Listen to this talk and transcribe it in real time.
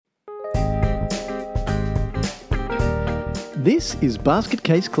This is Basket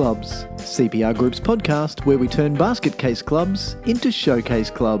Case Clubs, CPR Group's podcast where we turn basket case clubs into showcase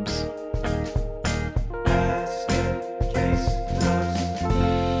clubs.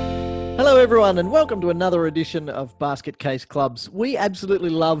 Hello everyone and welcome to another edition of Basket Case Clubs. We absolutely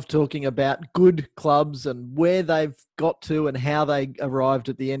love talking about good clubs and where they've got to and how they arrived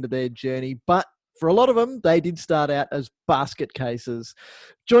at the end of their journey, but for a lot of them, they did start out as basket cases.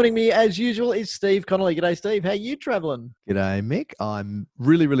 Joining me, as usual, is Steve Connolly. G'day, Steve. How you travelling? G'day, Mick. I'm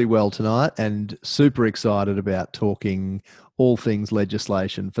really well tonight and super excited about talking all things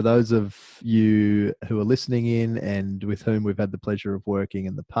legislation. For those of you who are listening in and with whom we've had the pleasure of working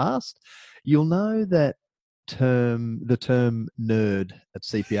in the past, you'll know that the term nerd at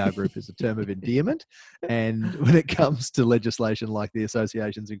CPR Group is a term of endearment. And when it comes to legislation like the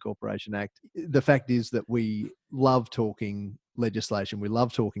Associations Incorporation Act, the fact is that we love talking legislation. We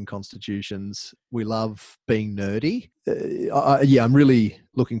love talking constitutions. We love being nerdy. I'm really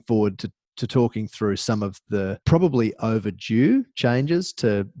looking forward to talking through some of the probably overdue changes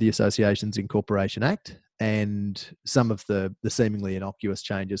to the Associations Incorporation Act and some of the seemingly innocuous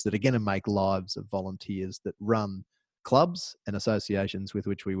changes that are going to make lives of volunteers that run clubs and associations with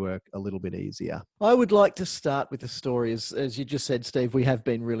which we work a little bit easier. I would like to start with a story. As you just said, Steve, we have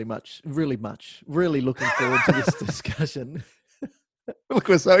been really looking forward to this discussion. Look,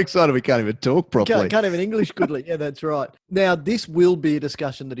 we're so excited we can't even talk properly. Can't even English goodly. Yeah, that's right. Now, this will be a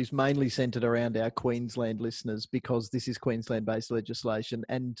discussion that is mainly centred around our Queensland listeners because this is Queensland-based legislation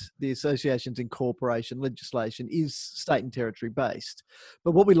and the Associations Incorporation legislation is state and territory based.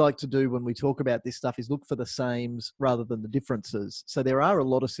 But what we like to do when we talk about this stuff is look for the sames rather than the differences. So there are a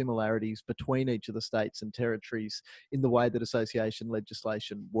lot of similarities between each of the states and territories in the way that association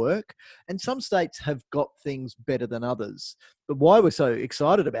legislation work. And some states have got things better than others. But why we're so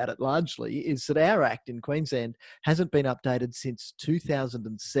excited about it largely is that our Act in Queensland hasn't been updated since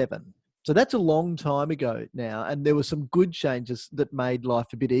 2007. So that's a long time ago now. And there were some good changes that made life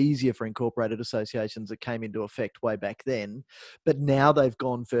a bit easier for incorporated associations that came into effect way back then. But now they've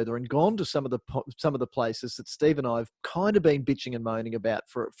gone further and gone to some of the places that Steve and I have kind of been bitching and moaning about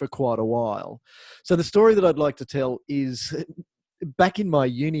for quite a while. So the story that I'd like to tell is back in my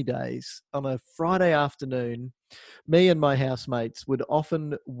uni days, on a Friday afternoon, me and my housemates would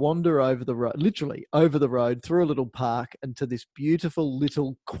often wander over the road, literally over the road through a little park and to this beautiful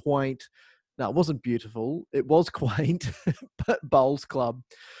little quaint, no, it wasn't beautiful, it was quaint, but bowls club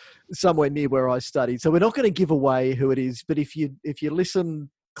somewhere near where I studied. So we're not going to give away who it is, but if you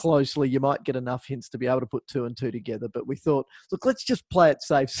listen closely, you might get enough hints to be able to put two and two together. But we thought, look, let's just play it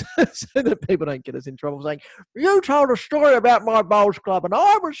safe so that people don't get us in trouble saying, you told a story about my bowls club and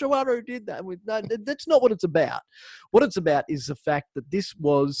I was the one who did that. No, that's not what it's about. What it's about is the fact that this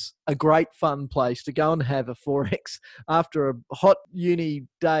was a great fun place to go and have a 4X after a hot uni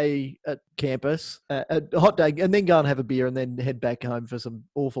day at campus, a hot day, and then go and have a beer and then head back home for some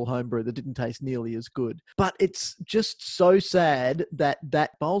awful homebrew that didn't taste nearly as good. But it's just so sad that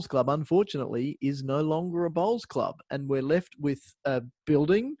bowls club, unfortunately, is no longer a bowls club. And we're left with a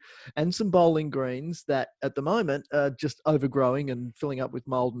building and some bowling greens that at the moment are just overgrowing and filling up with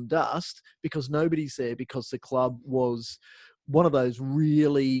mold and dust because nobody's there because the club was one of those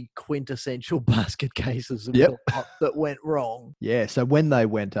really quintessential basket cases that went wrong. Yeah, so when they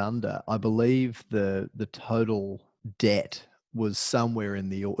went under, I believe the total debt was somewhere in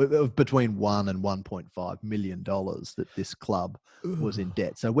between $1 and $1.5 million that this club was in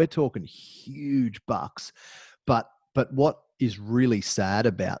debt. So we're talking huge bucks. But what is really sad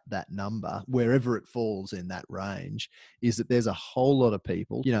about that number, wherever it falls in that range, is that there's a whole lot of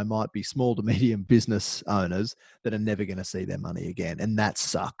people, might be small to medium business owners that are never going to see their money again. And that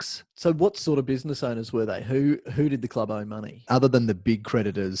sucks. So what sort of business owners were they? Who did the club owe money? Other than the big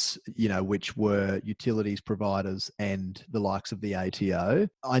creditors, which were utilities providers and the likes of the ATO,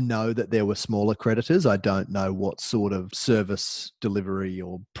 I know that there were smaller creditors. I don't know what sort of service delivery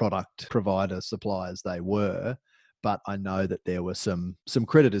or product provider suppliers they were. But I know that there were some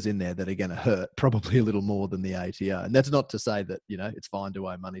creditors in there that are going to hurt probably a little more than the ATO. And that's not to say that, it's fine to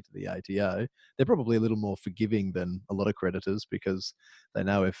owe money to the ATO. They're probably a little more forgiving than a lot of creditors because they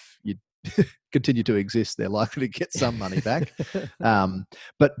know if you continue to exist, they're likely to get some money back.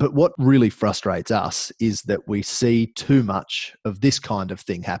 But what really frustrates us is that we see too much of this kind of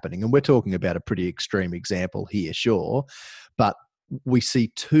thing happening. And we're talking about a pretty extreme example here, sure, but we see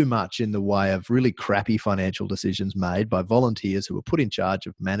too much in the way of really crappy financial decisions made by volunteers who were put in charge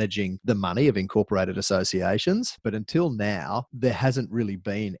of managing the money of incorporated associations. But until now, there hasn't really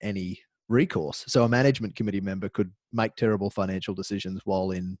been any recourse. So a management committee member could make terrible financial decisions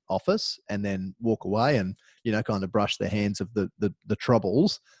while in office and then walk away and, kind of brush their hands of the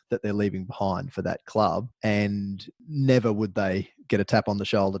troubles that they're leaving behind for that club. And never would they get a tap on the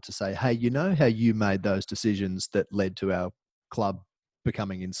shoulder to say, hey, you know how you made those decisions that led to our club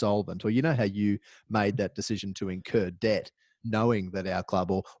becoming insolvent, or how you made that decision to incur debt knowing that our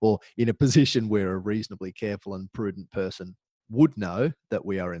club, or in a position where a reasonably careful and prudent person would know that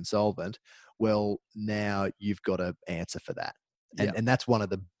we are insolvent. Well, now you've got to answer for that. And that's one of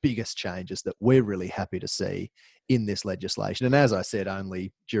the biggest changes that we're really happy to see in this legislation. And as I said,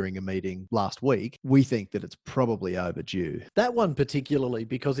 only during a meeting last week, we think that it's probably overdue. That one particularly,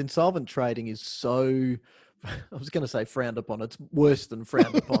 because insolvent trading is so, I was going to say frowned upon. It's worse than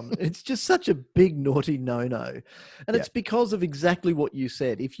frowned upon. It's just such a big naughty no-no. And it's because of exactly what you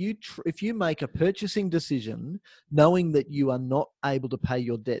said. If you make a purchasing decision knowing that you are not able to pay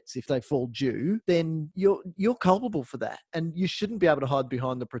your debts if they fall due, then you're culpable for that. And you shouldn't be able to hide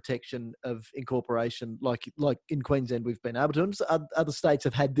behind the protection of incorporation like in Queensland we've been able to. And other states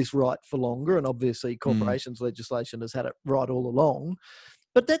have had this right for longer, and obviously corporations legislation has had it right all along.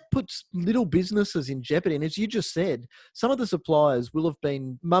 But that puts little businesses in jeopardy. And as you just said, some of the suppliers will have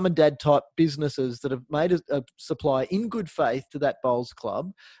been mum and dad type businesses that have made a supply in good faith to that bowls club.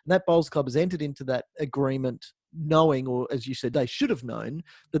 And that bowls club has entered into that agreement knowing, or as you said, they should have known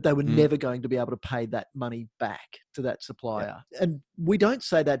that they were never going to be able to pay that money back to that supplier. And we don't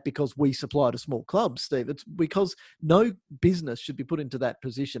say that because we supply to small clubs, Steve. It's because no business should be put into that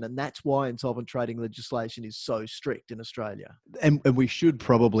position. And that's why insolvent trading legislation is so strict in Australia. And we should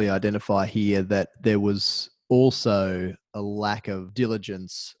probably identify here that there was also a lack of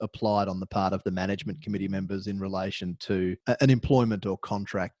diligence applied on the part of the management committee members in relation to an employment or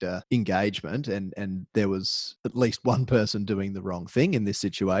contractor engagement. And there was at least one person doing the wrong thing in this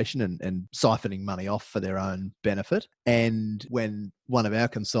situation and siphoning money off for their own benefit. And when one of our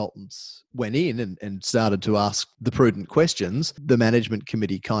consultants went in and started to ask the prudent questions, the management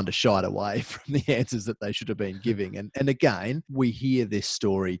committee kind of shied away from the answers that they should have been giving. And again, we hear this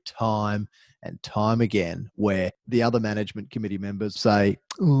story time and time again where the other management committee members say,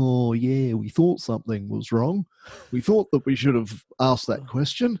 oh yeah, we thought something was wrong. We thought that we should have asked that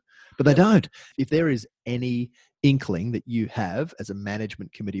question, but they don't. If there is any inkling that you have as a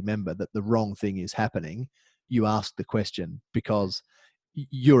management committee member that the wrong thing is happening, you ask the question because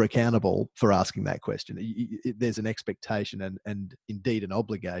you're accountable for asking that question. There's an expectation and indeed an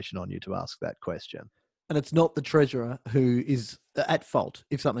obligation on you to ask that question. And it's not the treasurer who is at fault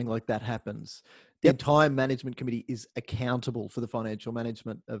if something like that happens. The entire management committee is accountable for the financial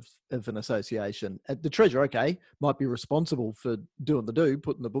management of an association. The treasurer, might be responsible for doing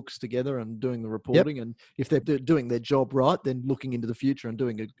putting the books together and doing the reporting. And if they're doing their job right, then looking into the future and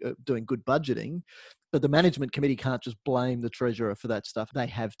doing good budgeting. But the management committee can't just blame the treasurer for that stuff. They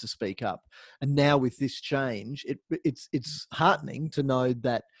have to speak up. And now with this change, it's heartening to know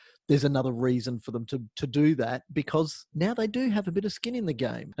that there's another reason for them to do that, because now they do have a bit of skin in the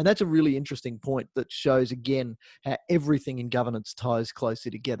game. And that's a really interesting point that shows, again, how everything in governance ties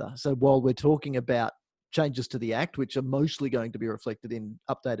closely together. So while we're talking about changes to the Act, which are mostly going to be reflected in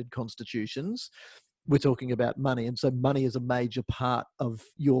updated constitutions, we're talking about money. And so money is a major part of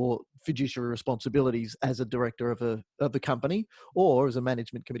your fiduciary responsibilities as a director of a company or as a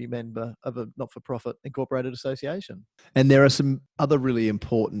management committee member of a not-for-profit incorporated association. And there are some other really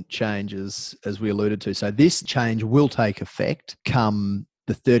important changes, as we alluded to. So this change will take effect come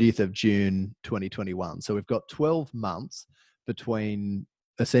the 30th of June 2021. So we've got 12 months between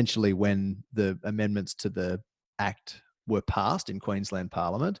essentially when the amendments to the Act were passed in Queensland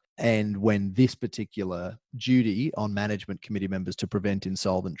Parliament and when this particular duty on management committee members to prevent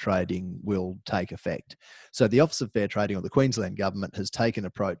insolvent trading will take effect. So the Office of Fair Trading, or the Queensland Government, has taken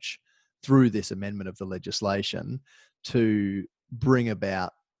approach through this amendment of the legislation to bring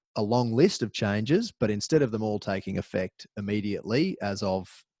about a long list of changes, but instead of them all taking effect immediately as of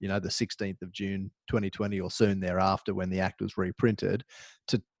the 16th of June 2020 or soon thereafter when the Act was reprinted,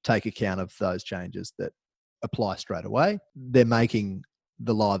 to take account of those changes that apply straight away. They're making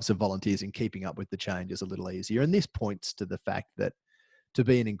the lives of volunteers in keeping up with the changes a little easier. And this points to the fact that to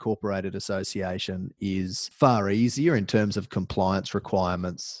be an incorporated association is far easier in terms of compliance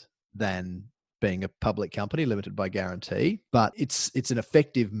requirements than being a public company limited by guarantee. But it's an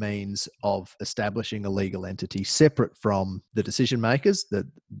effective means of establishing a legal entity separate from the decision makers, the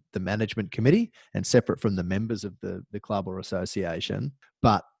management committee, and separate from the members of the club or association.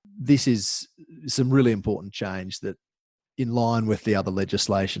 But this is some really important change that, in line with the other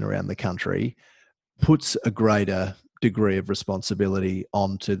legislation around the country, puts a greater degree of responsibility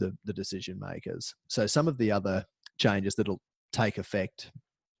onto the decision makers. So some of the other changes that'll take effect,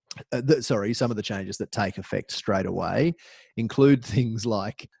 some of the changes that take effect straight away include things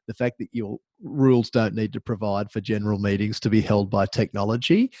like the fact that your rules don't need to provide for general meetings to be held by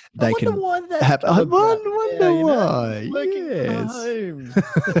technology. I wonder why that's I wonder why. Working from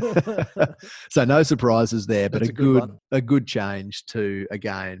home. So no surprises there, but That's a good change to,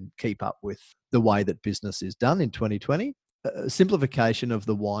 again, keep up with the way that business is done in 2020. Simplification of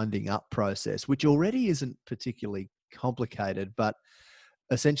the winding up process, which already isn't particularly complicated, but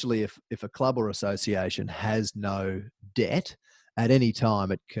essentially if a club or association has no debt, at any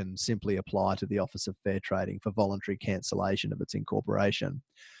time it can simply apply to the Office of Fair Trading for voluntary cancellation of its incorporation.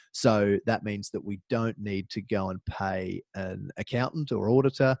 So that means that we don't need to go and pay an accountant or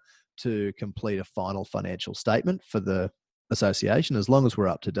auditor to complete a final financial statement for the association. As long as we're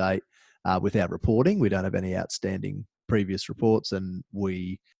up to date with our reporting, we don't have any outstanding previous reports, and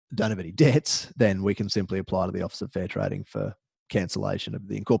we don't have any debts, then we can simply apply to the Office of Fair Trading for cancellation of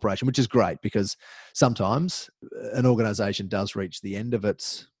the incorporation, which is great because sometimes an organisation does reach the end of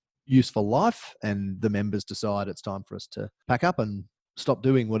its useful life and the members decide it's time for us to pack up and stop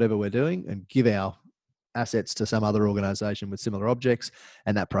doing whatever we're doing and give our assets to some other organisation with similar objects,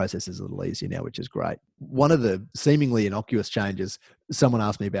 and that process is a little easier now, which is great. One of the seemingly innocuous changes, someone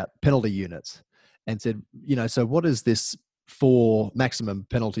asked me about penalty units and said, so what is this for maximum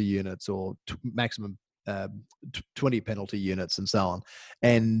penalty units or maximum 20 penalty units and so on?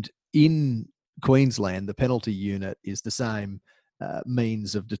 And in Queensland, the penalty unit is the same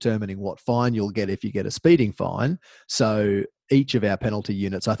means of determining what fine you'll get if you get a speeding fine. So each of our penalty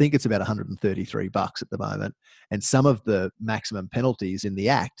units, I think it's about $133 at the moment, and some of the maximum penalties in the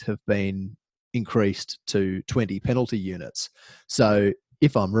Act have been increased to 20 penalty units. So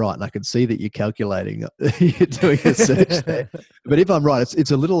if I'm right, and I can see that you're calculating, you're doing a search there, but if I'm right,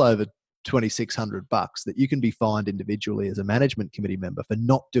 it's a little over $2,600 that you can be fined individually as a management committee member for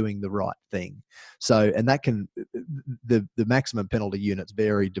not doing the right thing. So, and that can, the maximum penalty units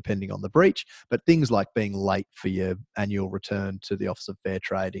vary depending on the breach, but things like being late for your annual return to the Office of Fair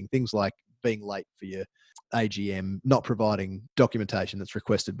Trading, things like being late for your AGM, not providing documentation that's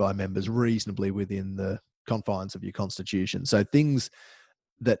requested by members reasonably within the confines of your constitution. So things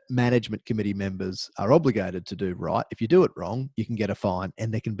that management committee members are obligated to do right. If you do it wrong, you can get a fine,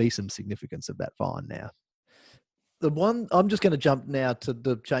 and there can be some significance of that fine now. I'm just going to jump now to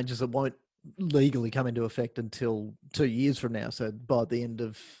the changes that won't legally come into effect until 2 years from now. So by the end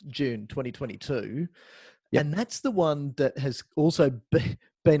of June 2022. Yep. And that's the one that has also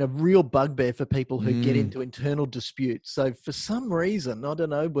been a real bugbear for people who get into internal disputes. So for some reason, I don't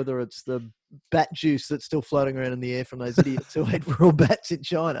know whether it's the bat juice that's still floating around in the air from those idiots who ate raw bats in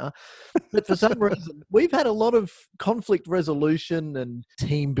China, but for some reason, we've had a lot of conflict resolution and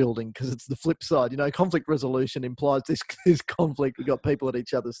team building, because it's the flip side. Conflict resolution implies this conflict. We've got people at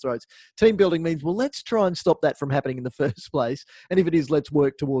each other's throats. Team building means, well, let's try and stop that from happening in the first place. And if it is, let's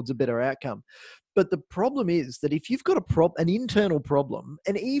work towards a better outcome. But the problem is that if you've got an internal problem,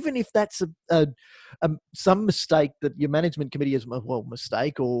 and even if that's some mistake that your management committee has,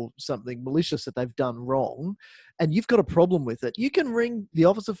 mistake or something malicious that they've done wrong, and you've got a problem with it, you can ring the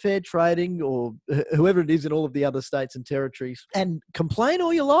Office of Fair Trading or whoever it is in all of the other states and territories and complain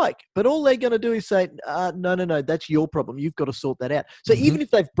all you like. But all they're going to do is say, no, that's your problem. You've got to sort that out. So even if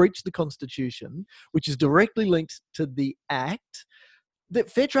they've breached the Constitution, which is directly linked to the Act, that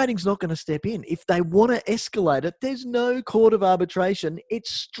fair trading's not going to step in. If they want to escalate it, there's no court of arbitration.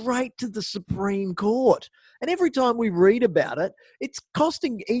 It's straight to the Supreme Court. And every time we read about it, it's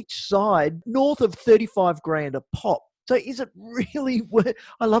costing each side north of $35,000 a pop. So is it really worth?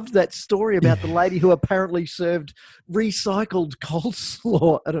 I loved that story about the lady who apparently served recycled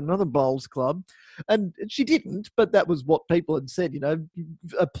coleslaw at another bowls club. And she didn't, but that was what people had said.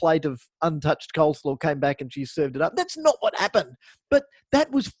 A plate of untouched coleslaw came back and she served it up. That's not what happened. But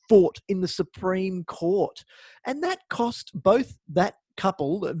that was fought in the Supreme Court. And that cost both that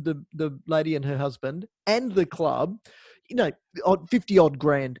couple, the lady and her husband, and the club, 50 odd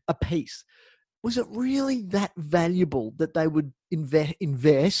grand a piece. Was it really that valuable that they would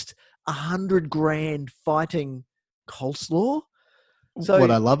invest $100,000 fighting coleslaw? So, what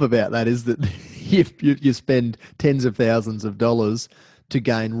I love about that is that you spend tens of thousands of dollars to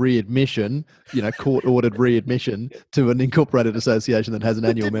gain readmission, court-ordered readmission to an incorporated association that has an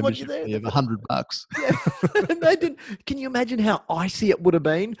annual membership fee of $100. Yeah, and they did. Can you imagine how icy it would have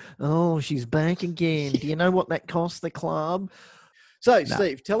been? Oh, she's back again. Do you know what that cost the club? So,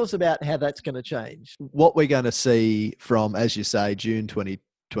 Steve, tell us about how that's going to change. What we're going to see from, as you say, June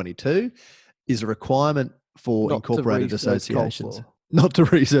 2022 is a requirement for Not to incorporated reserve associations. coleslaw. Not to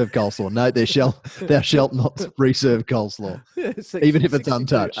reserve coleslaw. No, thou shalt not reserve coleslaw, even if it's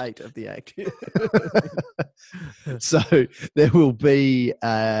untouched. 8 of the Act. So there will be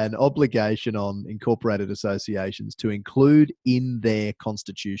an obligation on incorporated associations to include in their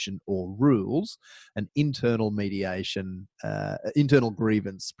constitution or rules an internal mediation, internal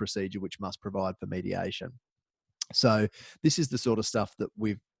grievance procedure, which must provide for mediation. So this is the sort of stuff that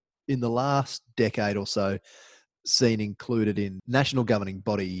we've, in the last decade or so, seen included in national governing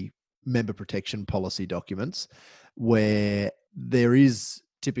body member protection policy documents, where there is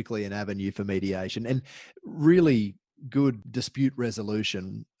typically an avenue for mediation, and really good dispute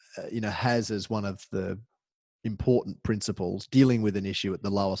resolution has as one of the important principles dealing with an issue at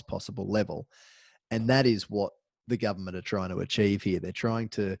the lowest possible level. And that is what the government are trying to achieve here. They're trying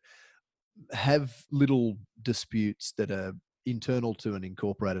to have little disputes that are internal to an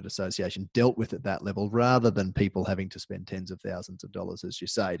incorporated association dealt with at that level, rather than people having to spend tens of thousands of dollars, as you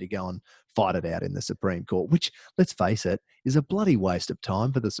say, to go and fight it out in the Supreme Court, which, let's face it, is a bloody waste of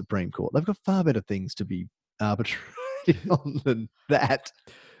time for the Supreme Court. They've got far better things to be arbitrating on than that.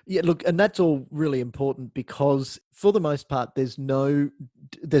 Yeah, look, and that's all really important because for the most part, there's no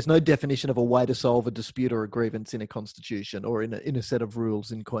definition of a way to solve a dispute or a grievance in a constitution or in a set of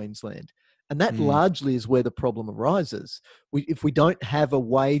rules in Queensland. And that largely is where the problem arises. If we don't have a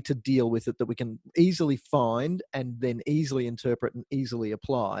way to deal with it that we can easily find and then easily interpret and easily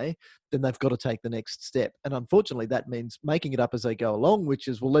apply, then they've got to take the next step. And unfortunately, that means making it up as they go along, which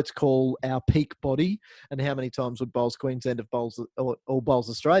is, well, let's call our peak body. And how many times would Bowls Queensland or Bowls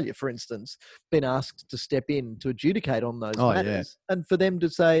Australia, for instance, been asked to step in to adjudicate on those matters? Yeah. And for them to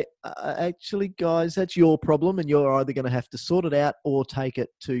say, actually, guys, that's your problem, and you're either going to have to sort it out or take it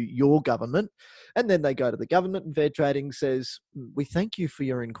to your government. And then they go to the government, and Fair Trading says, we thank you for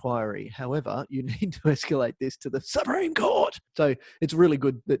your inquiry. However, you need to escalate this to the Supreme Court. So it's really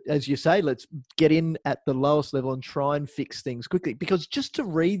good that, as you say, let's get in at the lowest level and try and fix things quickly. Because just to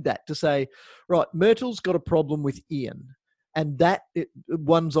read that, to say, right, Myrtle's got a problem with Ian, and that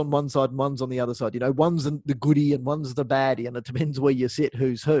one's on one side and one's on the other side. One's the goodie and one's the baddie, and it depends where you sit,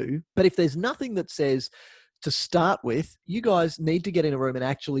 who's who. But if there's nothing that says, to start with, you guys need to get in a room and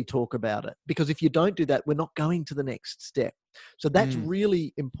actually talk about it. Because if you don't do that, we're not going to the next step. So that's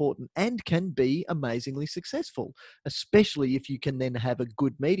really important and can be amazingly successful, especially if you can then have a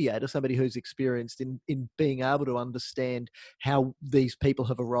good mediator, somebody who's experienced in being able to understand how these people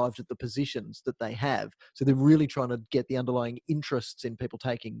have arrived at the positions that they have. So they're really trying to get the underlying interests in people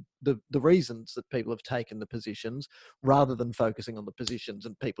taking the reasons that people have taken the positions, rather than focusing on the positions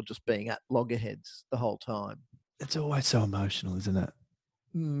and people just being at loggerheads the whole time. It's always so emotional, isn't it?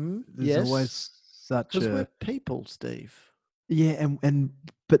 Yes. Always such because we're people, Steve. Yeah,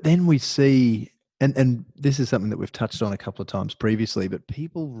 but then we see, and this is something that we've touched on a couple of times previously, but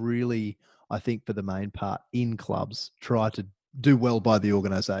people really, I think for the main part in clubs, try to do well by the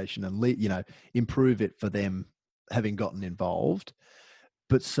organisation and improve it for them having gotten involved.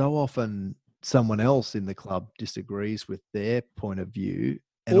 But so often someone else in the club disagrees with their point of view.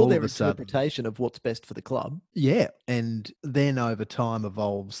 And or their interpretation of what's best for the club. Yeah, and then over time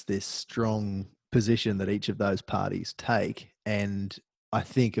evolves this strong position that each of those parties take. And I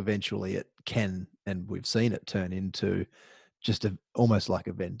think eventually it can, and we've seen it turn into just almost like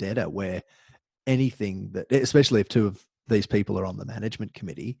a vendetta, where anything that, especially if two of these people are on the management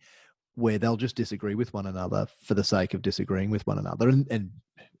committee, where they'll just disagree with one another for the sake of disagreeing with one another. And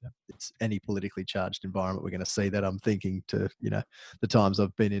it's any politically charged environment, we're going to see that. I'm thinking to, the times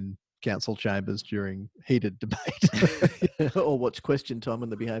I've been in council chambers during heated debate. Or watch Question Time when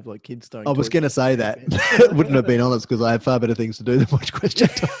they behave like kids. I was going to say that. Wouldn't have been honest, because I have far better things to do than watch Question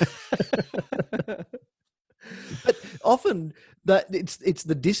Time. But often it's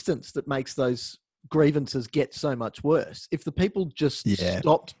the distance that makes those grievances get so much worse. If the people just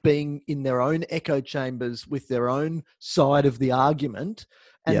stopped being in their own echo chambers with their own side of the argument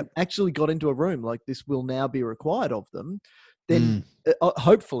and actually got into a room like this will now be required of them, then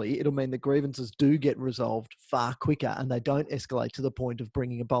hopefully it'll mean the grievances do get resolved far quicker and they don't escalate to the point of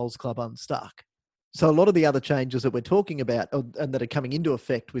bringing a bowls club unstuck. So a lot of the other changes that we're talking about and that are coming into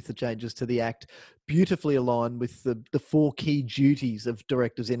effect with the changes to the Act beautifully align with the 4 key duties of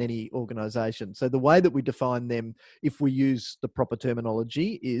directors in any organisation. So the way that we define them, if we use the proper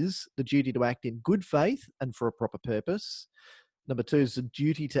terminology, is the duty to act in good faith and for a proper purpose. Number 2 is the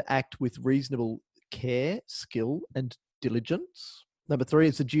duty to act with reasonable care, skill and diligence. Number 3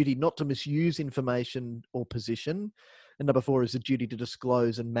 is the duty not to misuse information or position. And number 4 is the duty to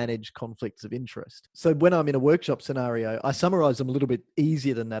disclose and manage conflicts of interest. So when I'm in a workshop scenario, I summarize them a little bit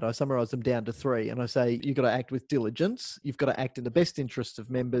easier than that. I summarize them down to 3, and I say, you've got to act with diligence, you've got to act in the best interests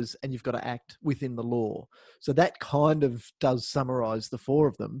of members, and you've got to act within the law. So that kind of does summarize the 4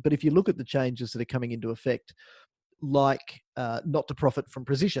 of them. But if you look at the changes that are coming into effect, like not to profit from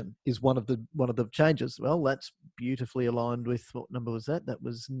position is one of the changes. Well, that's beautifully aligned with, what number was that? That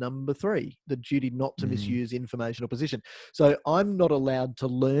was number 3, the duty not to misuse information or position. So I'm not allowed to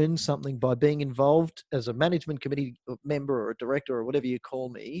learn something by being involved as a management committee member or a director or whatever you call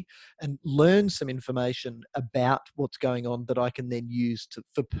me, and learn some information about what's going on that I can then use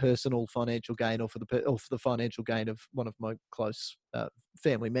for personal financial gain or for the financial gain of one of my close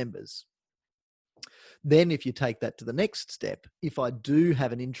family members. Then if you take that to the next step, if I do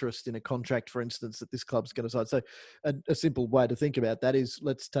have an interest in a contract, for instance, that this club's going to sign. So a simple way to think about that is,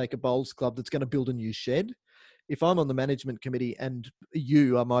 let's take a bowls club that's going to build a new shed. If I'm on the management committee and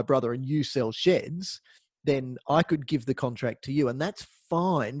you are my brother and you sell sheds, then I could give the contract to you, and that's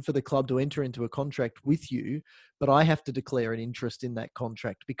fine for the club to enter into a contract with you, but I have to declare an interest in that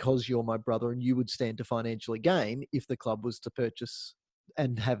contract because you're my brother and you would stand to financially gain if the club was to purchase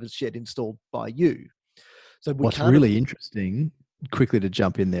and have a shed installed by you. So what's really interesting, quickly to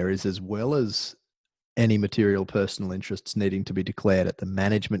jump in there, is as well as any material personal interests needing to be declared at the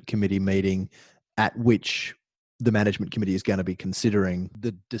management committee meeting at which the management committee is going to be considering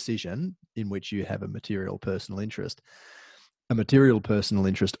the decision in which you have a material personal interest. A material personal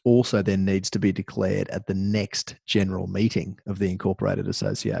interest also then needs to be declared at the next general meeting of the Incorporated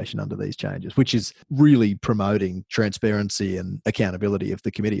Association under these changes, which is really promoting transparency and accountability of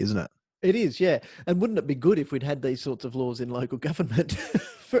the committee, isn't it? It is, yeah. And wouldn't it be good if we'd had these sorts of laws in local government?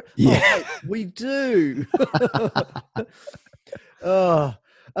 Yeah. Oh, wait, we do.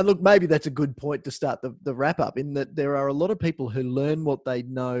 And look, maybe that's a good point to start the wrap up, in that there are a lot of people who learn what they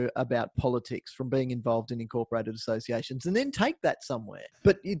know about politics from being involved in incorporated associations and then take that somewhere.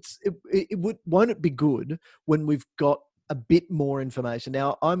 But won't it be good when we've got a bit more information?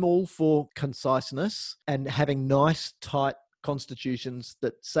 Now, I'm all for conciseness and having nice, tight constitutions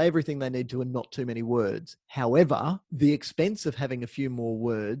that say everything they need to and not too many words. However, the expense of having a few more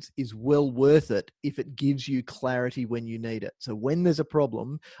words is well worth it if it gives you clarity when you need it. So when there's a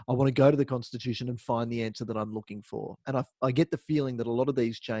problem, I want to go to the Constitution and find the answer that I'm looking for. And I get the feeling that a lot of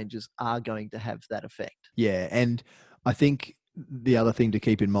these changes are going to have that effect. Yeah, and I think the other thing to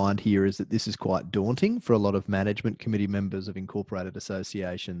keep in mind here is that this is quite daunting for a lot of management committee members of incorporated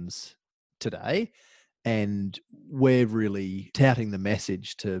associations today. And we're really touting the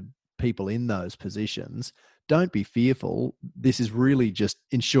message to people in those positions. Don't be fearful. This is really just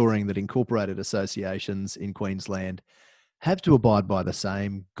ensuring that incorporated associations in Queensland have to abide by the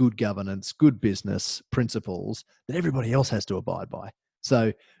same good governance, good business principles that everybody else has to abide by.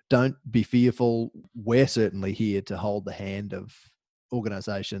 So don't be fearful. We're certainly here to hold the hand of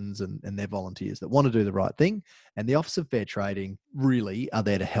organisations and their volunteers that want to do the right thing. And the Office of Fair Trading really are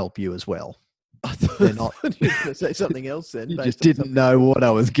there to help you as well. They're not. You were going to say something else then. You just didn't know what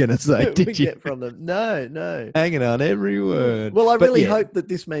I was going to say, did you? Get from them. No. Hanging on every word. Well, I really hope that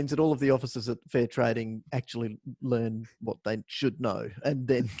this means that all of the officers at Fair Trading actually learn what they should know and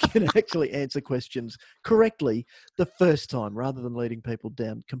then can actually answer questions correctly the first time, rather than leading people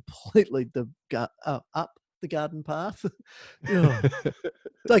down completely up the garden path.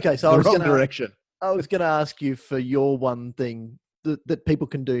 Okay, so wrong direction. I was going to ask you for your one thing that people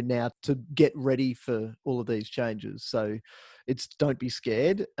can do now to get ready for all of these changes. So it's don't be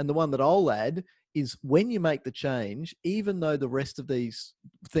scared. And the one that I'll add is, when you make the change, even though the rest of these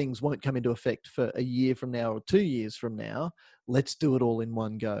things won't come into effect for a year from now or 2 years from now, let's do it all in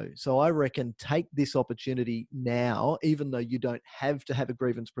one go. So I reckon take this opportunity now, even though you don't have to have a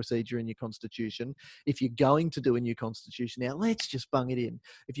grievance procedure in your constitution. If you're going to do a new constitution now, let's just bung it in.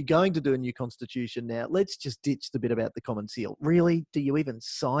 If you're going to do a new constitution now, let's just ditch the bit about the common seal. Really? Do you even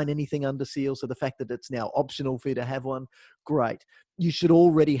sign anything under seal? So the fact that it's now optional for you to have one, great. You should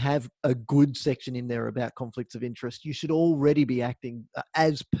already have a good section in there about conflicts of interest. You should already be acting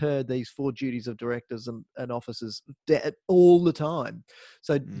as per these 4 duties of directors and officers all the time.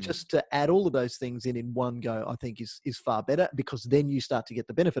 So just to add all of those things in one go, I think is far better, because then you start to get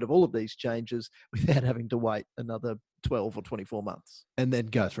the benefit of all of these changes without having to wait another 12 or 24 months. And then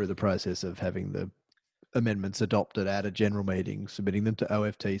go through the process of having the amendments adopted at a general meeting, submitting them to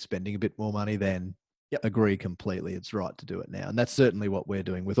OFT, spending a bit more money then. Yep. Agree completely. It's right to do it now. And that's certainly what we're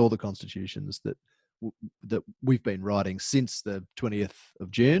doing with all the constitutions that we've been writing since the 20th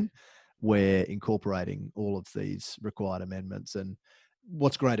of June. We're incorporating all of these required amendments. And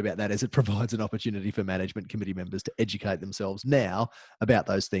what's great about that is it provides an opportunity for management committee members to educate themselves now about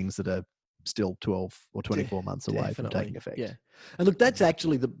those things that are still 12 or 24 months away from taking effect. Yeah. And look, that's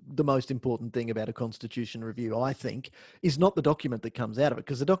actually the most important thing about a constitution review, I think, is not the document that comes out of it,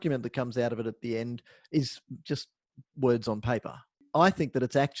 because the document that comes out of it at the end is just words on paper. I think that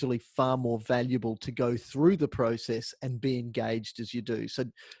it's actually far more valuable to go through the process and be engaged as you do. So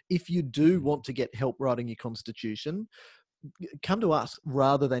if you do want to get help writing your constitution, come to us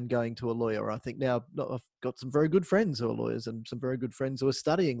rather than going to a lawyer. I think now I've got some very good friends who are lawyers and some very good friends who are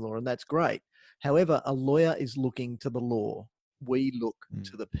studying law, and that's great. However, a lawyer is looking to the law. We look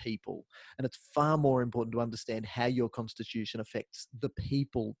to the people, and it's far more important to understand how your constitution affects the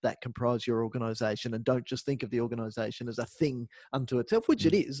people that comprise your organisation, and don't just think of the organisation as a thing unto itself, which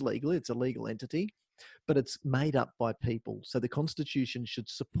it is legally. It's a legal entity, but it's made up by people. So the constitution should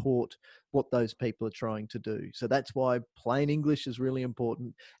support what those people are trying to do. So that's why plain English is really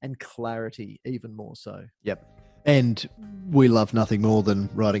important, and clarity even more so. Yep. And we love nothing more than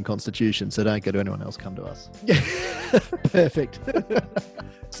writing constitutions, so don't go to anyone else, come to us. Perfect.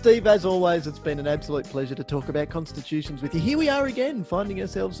 Steve, as always, it's been an absolute pleasure to talk about constitutions with you. Here we are again, finding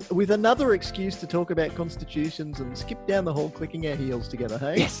ourselves with another excuse to talk about constitutions and skip down the hall clicking our heels together,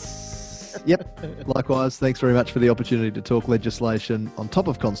 hey? Yes. Yep. Likewise, thanks very much for the opportunity to talk legislation on top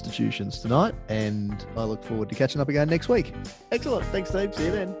of constitutions tonight, and I look forward to catching up again next week. Excellent. Thanks, Steve. See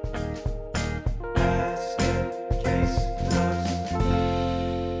you then.